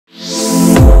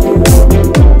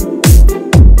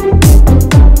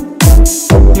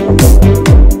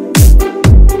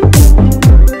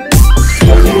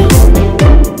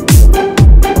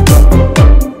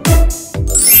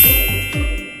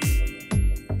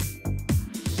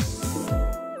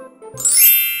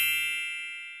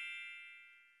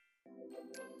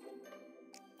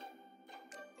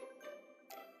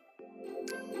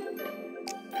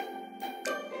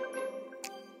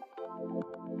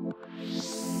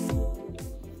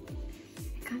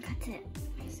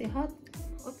Is it hot?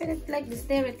 Open it like this.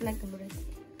 Stir it like a bread.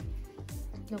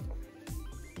 Look.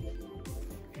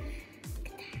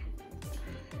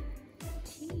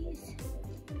 Cheese.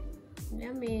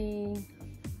 Yummy.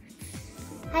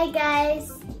 Hi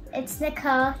guys, it's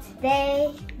Nicole.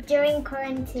 Today, during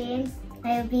quarantine,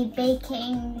 I will be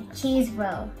baking cheese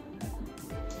roll.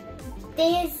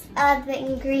 These are the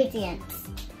ingredients.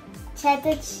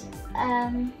 Cheddar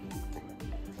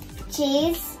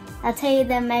cheese, I'll tell you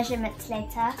the measurements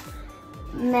later.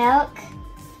 Milk,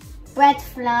 bread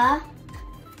flour,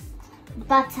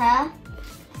 butter,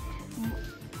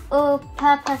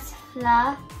 all-purpose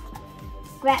flour,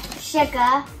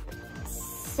 sugar,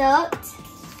 salt,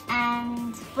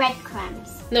 and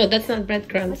breadcrumbs. No, that's not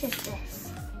breadcrumbs. What is this?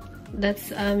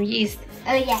 That's yeast.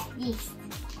 Oh yeah, yeast.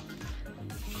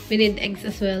 We need eggs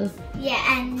as well.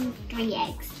 Yeah, and 3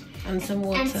 eggs. And some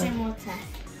water. And some water.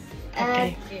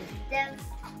 Okay.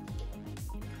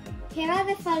 Here are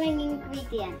the following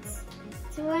ingredients.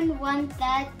 2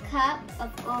 1/3 cup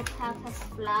of all-purpose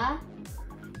flour.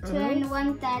 2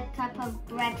 1/3 cup of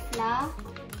bread flour.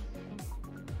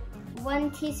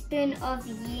 1 teaspoon of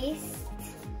yeast.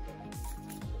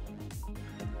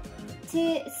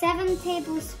 7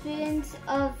 tablespoons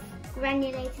of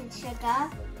granulated sugar.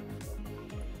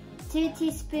 2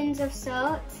 teaspoons of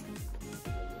salt.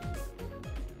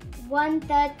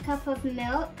 1/3 cup of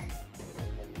milk.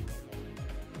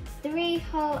 3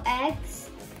 whole eggs.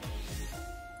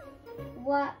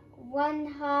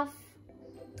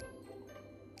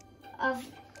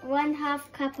 1/2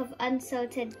 cup of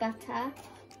unsalted butter.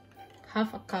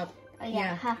 Half a cup. Oh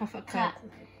yeah, half a cup.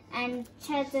 And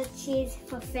cheddar cheese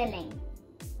for filling.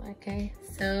 Okay,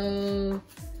 so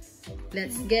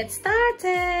let's get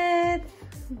started.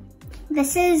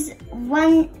 This is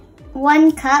one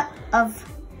cup of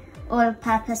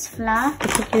all-purpose flour. I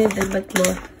think you need a bit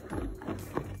more.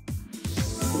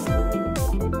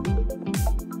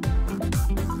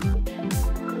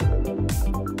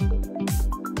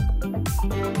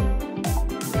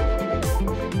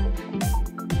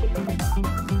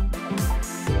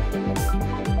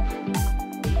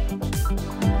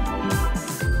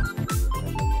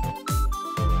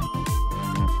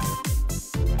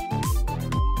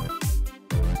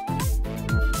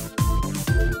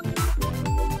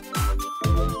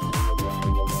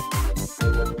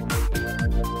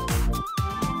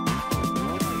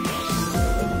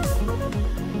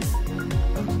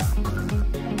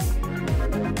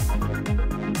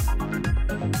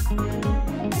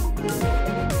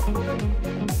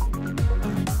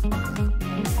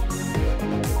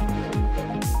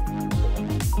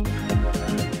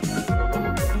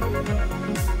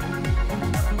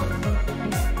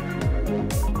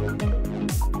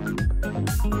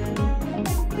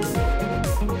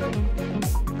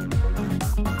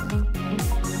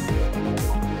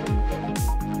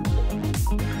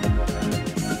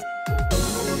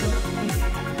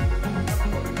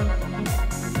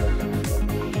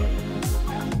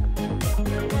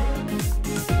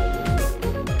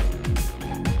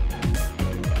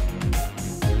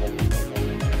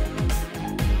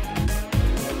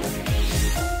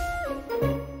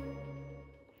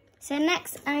 So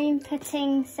next I'm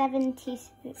putting 7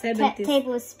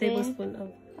 tablespoons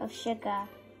of sugar.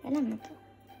 4? I don't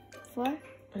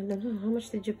know. How much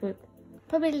did you put?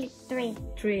 Probably 3.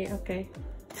 3, okay.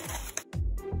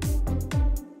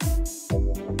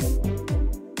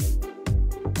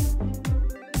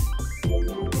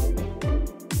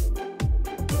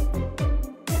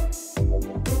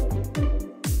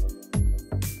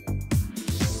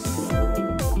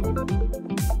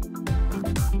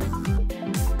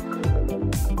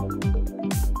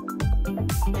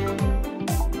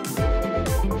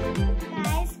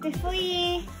 Before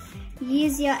you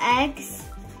use your eggs,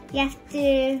 you have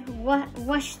to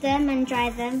wash them and dry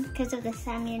them because of the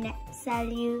salmonella.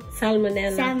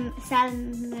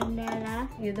 Salmonella.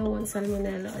 You don't want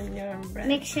salmonella on your bread.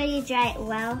 Make sure you dry it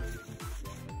well.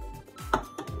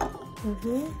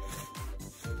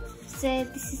 So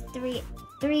this is three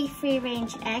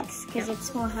free-range eggs because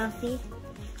it's more healthy.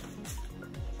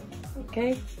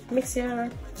 Okay, mix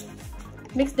the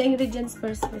ingredients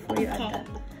first before you add that.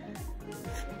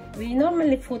 We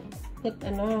normally put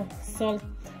salt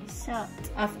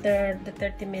after the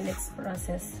 30 minutes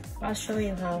process. I'll show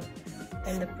you how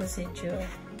and the procedure.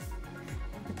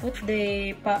 You put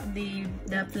the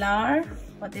flour.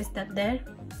 What is that there?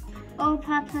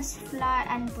 All-purpose flour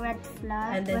and bread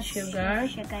flour. And then sugar.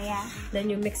 Sugar, yeah. Then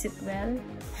you mix it well.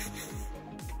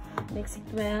 Mix it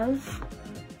well.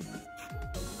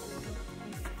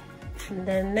 And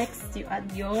then next you add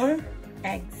your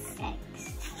eggs.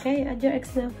 Okay, add your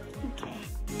eggs now. Okay.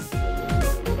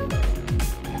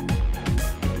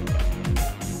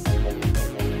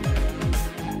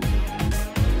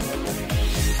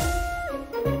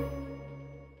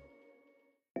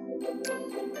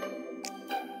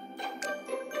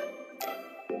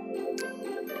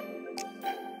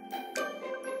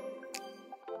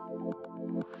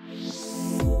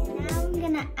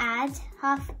 add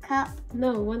half cup.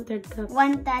 No, 1/3 cup.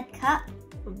 1/3 cup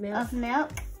Of milk.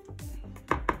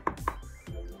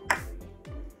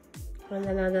 And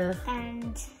another.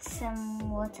 And some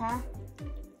water.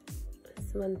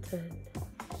 It's 1/3.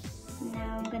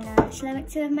 Now I'm gonna, shall I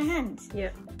mix it with my hands? Yeah.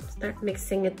 Start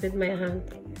mixing it with my hand.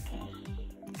 Okay.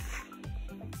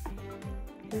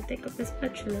 And take up the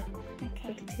spatula.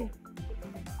 Okay. Put it here.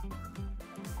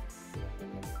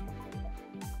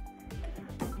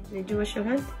 Did you wash your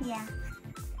hand? Yeah.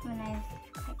 When I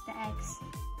cracked the eggs.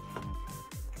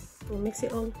 We'll mix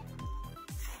it all.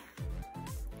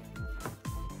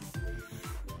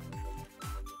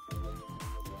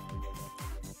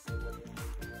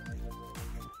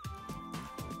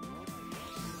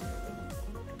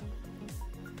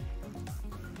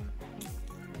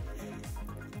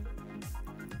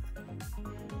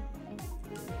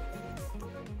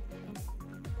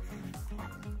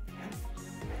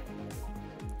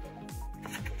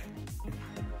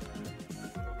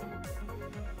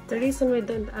 The reason we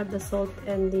don't add the salt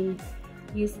and the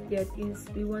yeast yet is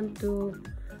we want to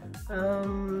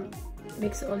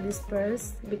mix all this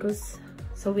first, because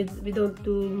so we don't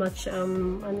do much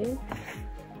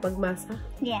pagmasa.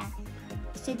 Yeah.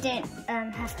 So you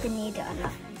don't have to knead it a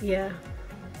lot. Yeah.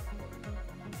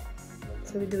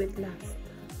 So we do it last.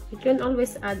 You can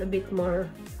always add a bit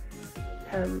more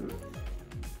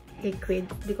liquid,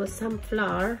 because some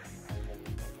flour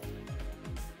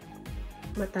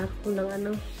matako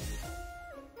ng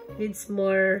needs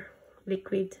more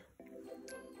liquid.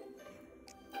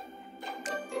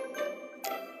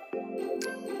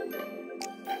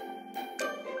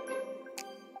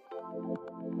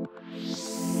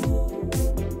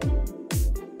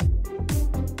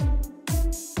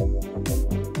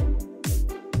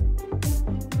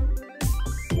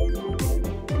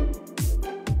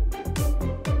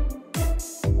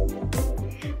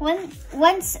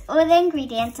 Once all the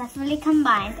ingredients are fully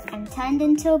combined and turned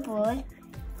into a ball,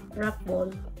 Rough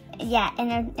ball. yeah,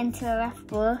 into a rough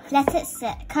ball, let it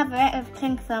sit. Cover it with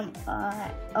cling film or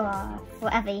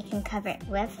whatever you can cover it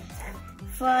with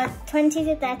for 20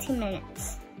 to 30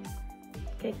 minutes.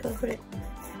 Okay, cover it.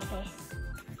 Okay.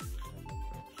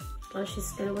 Oh,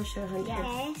 she's gonna wash her hand.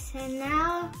 Okay, so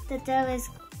now the dough is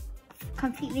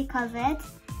completely covered,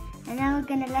 and now we're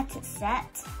gonna let it set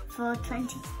for 20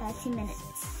 to 30 minutes.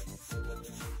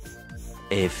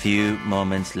 A few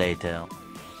moments later.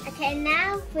 Okay,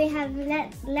 now we have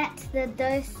let the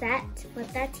dough set for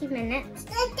 30 minutes.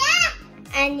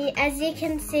 And as you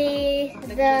can see,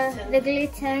 the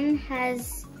gluten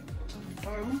has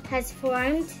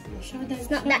formed. It's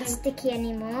not that sticky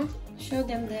anymore. Show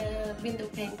them the window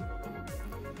pane.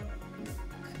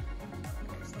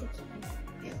 Sticky.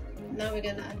 Yeah. Now we're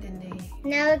gonna add in the.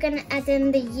 Now we're gonna add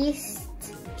in the yeast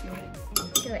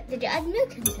to it. Did you add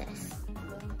milk into this?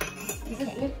 You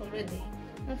have milk already.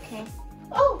 Okay.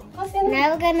 Oh,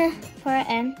 Now we're gonna pour it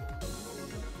in.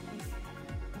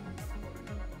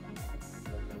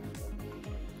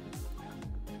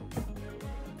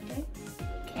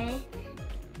 Okay.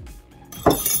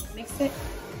 Mix it.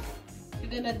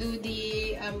 We're gonna do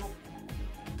the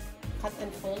cut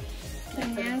and fold.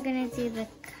 And now I'm gonna do the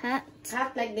cut.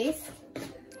 Cut like this,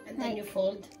 and then you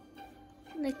fold.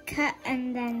 The cut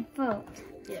and then fold.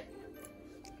 Yeah.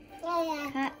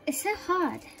 Cut. It's so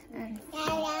hard.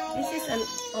 This is an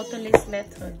autolyse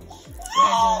method.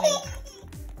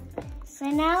 So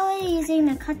now we're using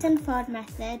the cut and fold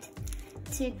method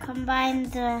to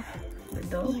combine the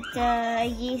dough. The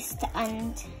yeast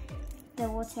and the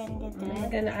water in the dough. We're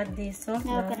gonna add the salt.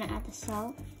 Now we're gonna add the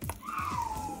salt.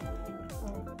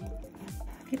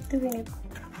 Keep doing it.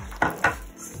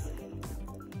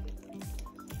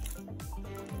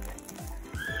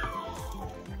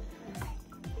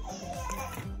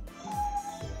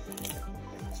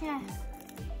 Yeah.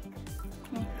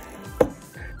 Okay.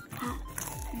 Cut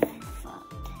and then fold.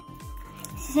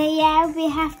 So yeah, we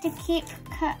have to keep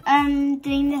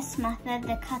doing this method,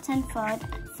 the cut and fold,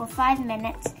 for 5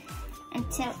 minutes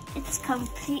until it's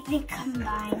completely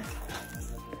combined.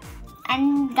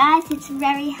 And guys, it's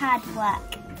very hard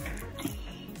work.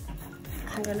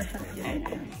 I'm gonna help you.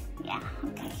 Yeah,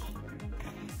 okay.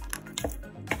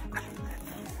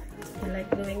 You like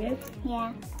doing it?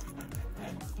 Yeah.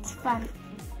 It's fun.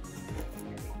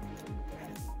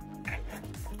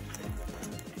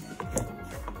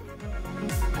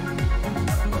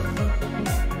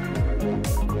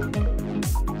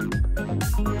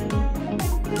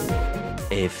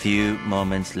 A few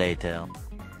moments later.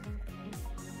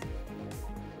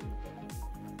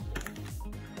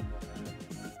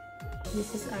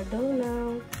 This is our dough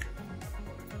now.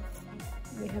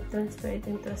 We have transferred it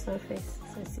into a surface,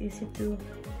 so it's easy to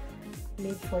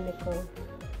Made for Nicole.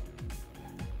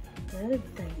 Very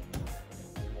tight.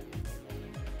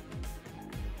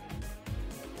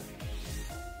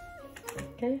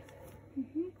 Okay.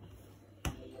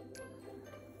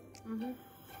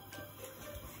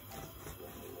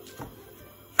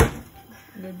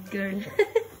 Good girl.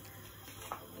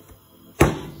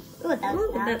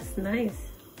 Oh, that's nice.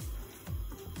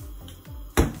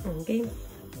 Okay.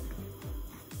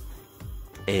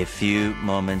 A few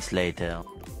moments later.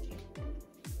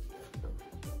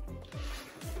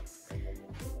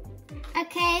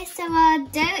 Okay, so our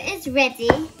dough is ready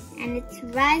and it's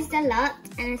rised a lot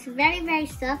and it's very, very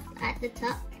soft at the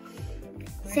top.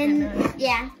 So,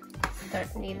 yeah.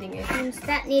 Start kneading it.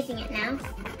 Start kneading it now.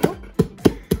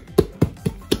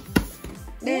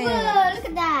 There. Whoa, look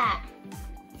at that.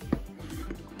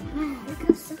 Wow, look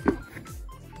how soft it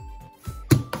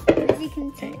is. As you can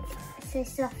see, it's so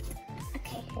soft.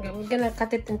 Okay. We're gonna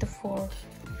cut it into 4.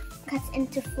 Cut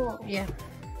into 4. Yeah.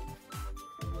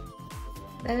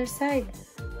 The other side.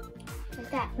 Like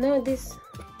that? No, this.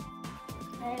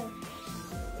 Oh.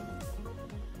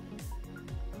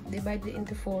 Divide it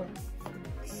into 4.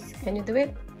 Can you do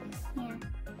it? Yeah.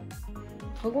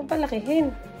 Huwag mo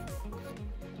palakihin.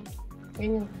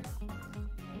 Ganyan.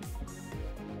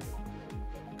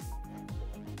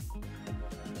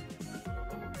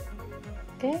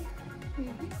 Okay?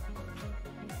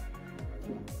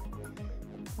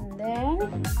 And then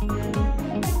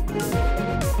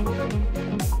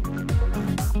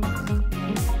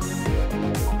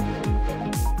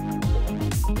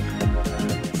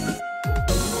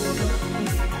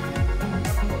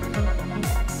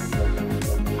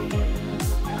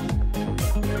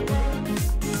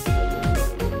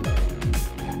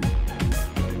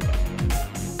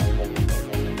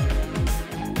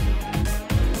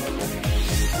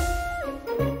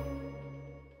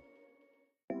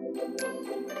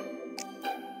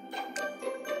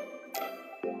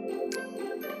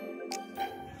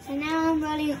So now I'm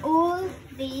rolling all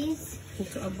these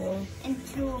into a bowl.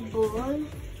 into a bowl.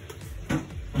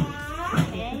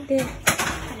 Okay. Okay.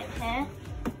 Put it there.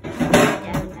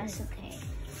 Yeah, that's okay.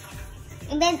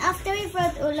 And then after we've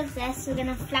rolled all of this, we're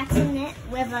gonna flatten it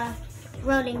with a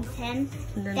rolling pin.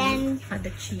 And Then add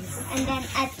the cheese. and then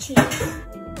add cheese.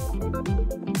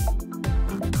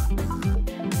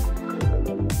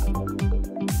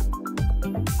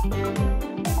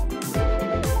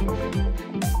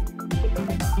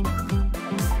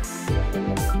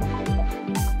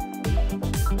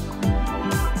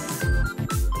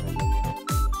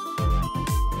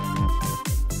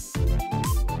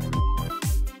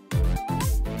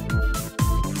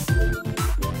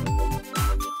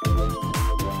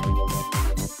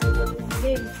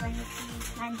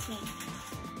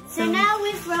 So now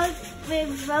we've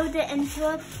rolled it into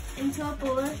a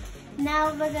ball.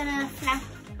 Now we're gonna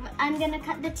I'm gonna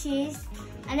cut the cheese,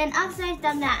 and then after I've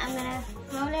done that, I'm gonna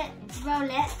roll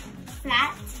it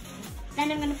flat.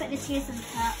 Then I'm gonna put the cheese on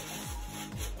top.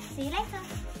 See you later.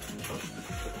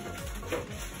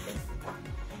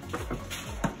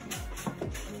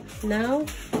 Now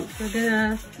we're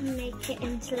gonna Make it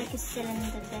into like a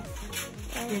cylinder bit.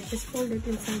 yeah, just fold it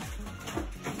inside.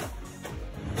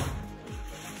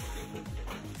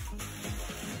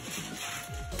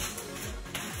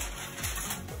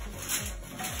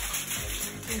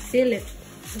 Seal it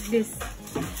like this.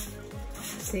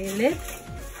 Seal it.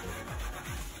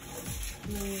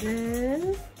 And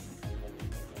then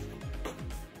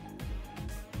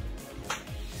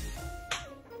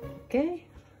okay,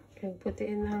 can put it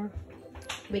in our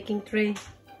baking tray.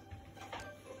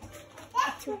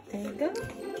 There you go.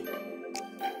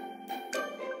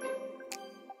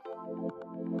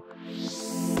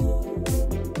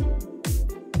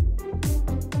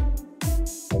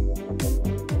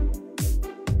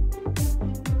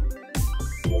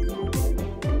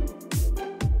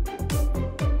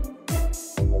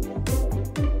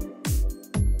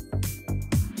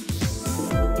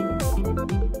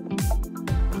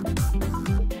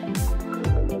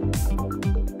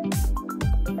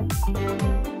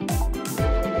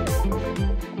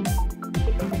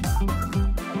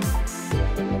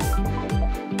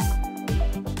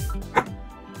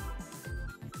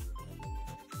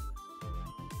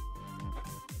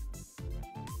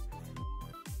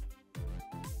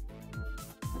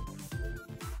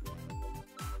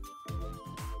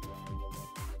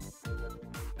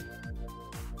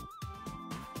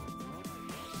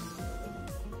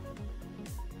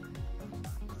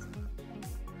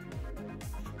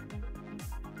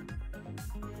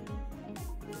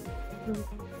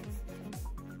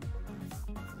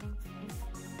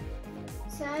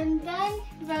 So I'm done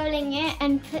rolling it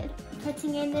and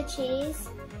putting in the cheese.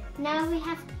 Now we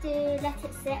have to let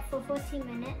it sit for 40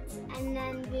 minutes and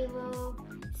then we will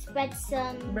spread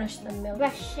some... Brush the milk.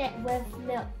 Brush it with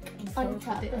milk on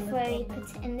top before we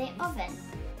put it in the oven.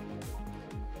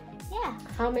 Yeah.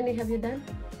 How many have you done?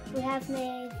 We have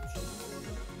made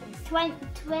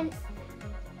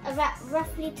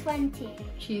roughly 20.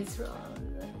 She's wrong.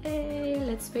 Hey,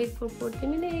 let's wait for 40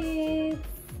 minutes.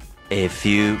 A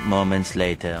few moments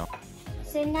later.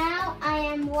 So now I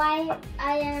am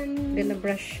Gonna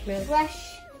brush milk.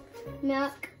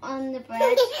 Milk on the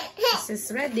bread. This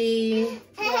is ready.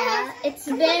 Yeah, it's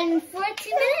been 40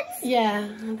 minutes. Yeah,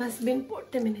 that's been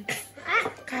 40 minutes.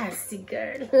 Cassie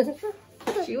girl.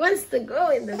 She wants to go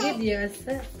in the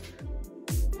videos.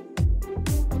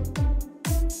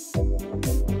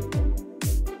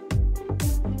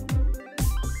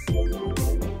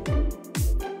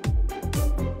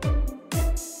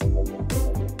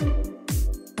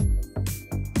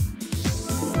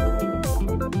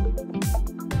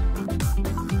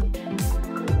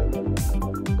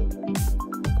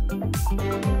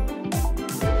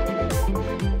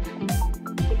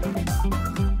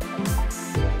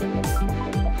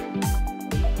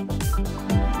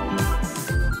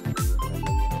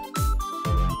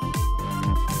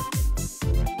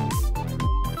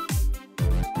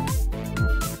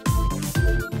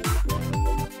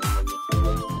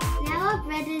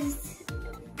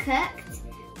 Cooked.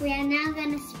 We are now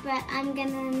going to spread, I'm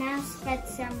going to now spread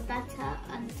some butter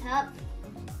on top.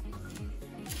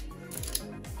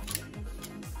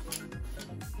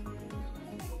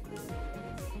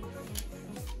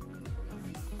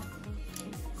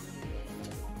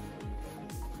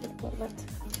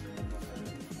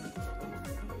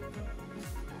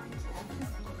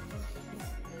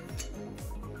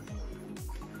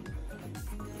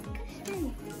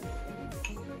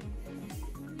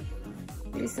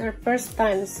 This is our first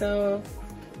time, so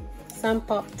some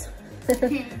popped,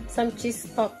 some cheese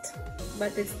popped,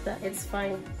 but it's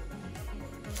fine.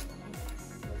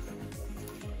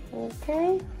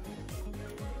 Okay,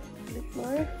 a bit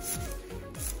more,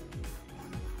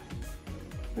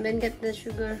 and then get the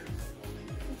sugar.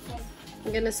 Okay.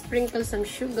 I'm gonna sprinkle some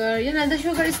sugar. You know, the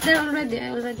sugar is there already.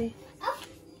 Oh, ready.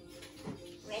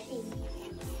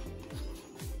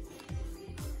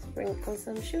 Sprinkle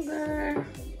some sugar.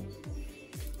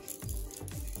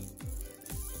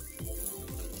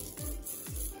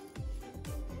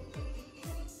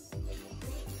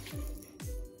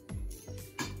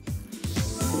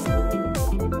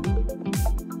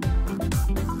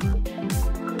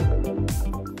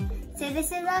 So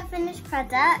this is our finished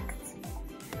product.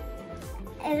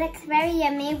 It looks very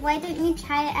yummy. Why don't you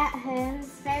try it at home?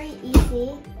 It's very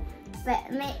easy, but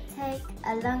it may take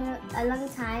a long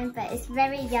time, but it's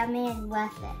very yummy and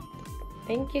worth it.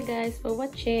 Thank you guys for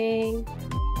watching.